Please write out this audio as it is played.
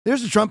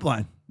Here's the Trump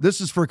line.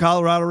 This is for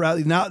Colorado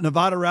rally, now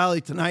Nevada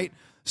rally tonight.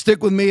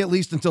 Stick with me at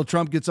least until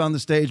Trump gets on the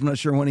stage. I'm not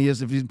sure when he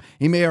is. If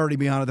he may already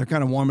be on it. They're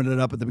kind of warming it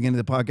up at the beginning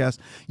of the podcast.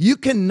 You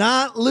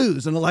cannot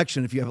lose an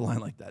election if you have a line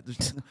like that.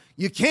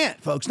 You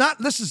can't, folks.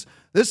 This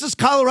is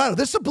Colorado.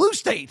 This is a blue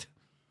state.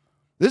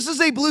 This is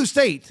a blue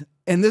state.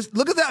 And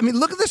look at that. I mean,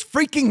 look at this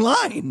freaking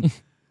line.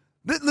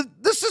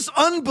 This is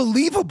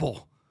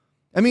unbelievable.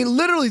 I mean,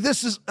 literally,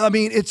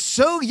 it's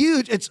so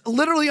huge. It's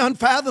literally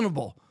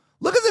unfathomable.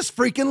 Look at this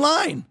freaking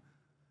line.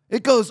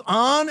 It goes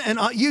on and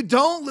on. You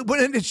don't,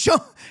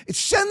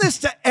 send this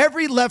to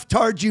every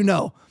leftard you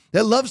know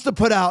that loves to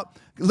put out.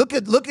 Look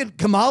at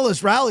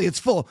Kamala's rally. It's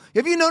full.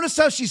 Have you noticed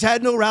how she's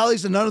had no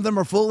rallies and none of them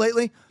are full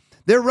lately?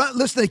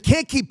 Listen, they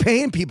can't keep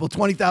paying people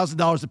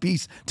 $20,000 a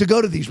piece to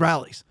go to these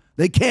rallies.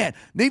 They can't.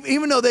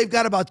 Even though they've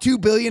got about $2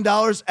 billion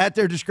at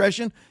their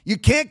discretion, you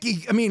can't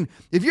keep,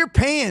 if you're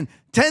paying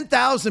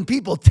 10,000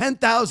 people,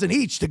 10,000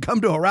 each to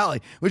come to a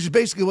rally, which is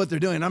basically what they're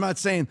doing. I'm not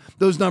saying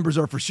those numbers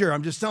are for sure.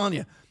 I'm just telling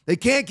you. They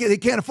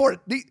can't afford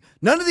it.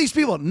 None of these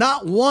people,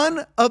 not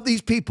one of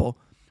these people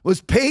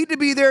was paid to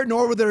be there,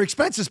 nor were their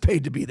expenses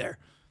paid to be there.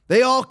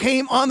 They all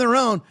came on their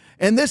own,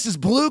 and this is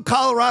blue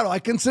Colorado. I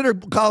consider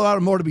Colorado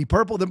more to be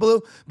purple than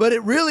blue, but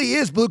it really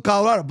is blue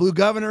Colorado. Blue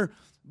governor,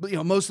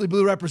 mostly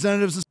blue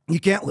representatives. You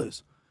can't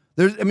lose.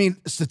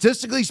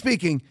 Statistically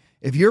speaking,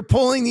 if you're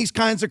polling these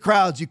kinds of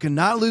crowds, you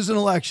cannot lose an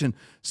election.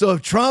 So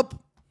if Trump,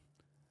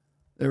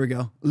 there we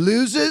go,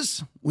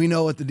 loses, we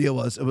know what the deal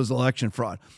was. It was election fraud.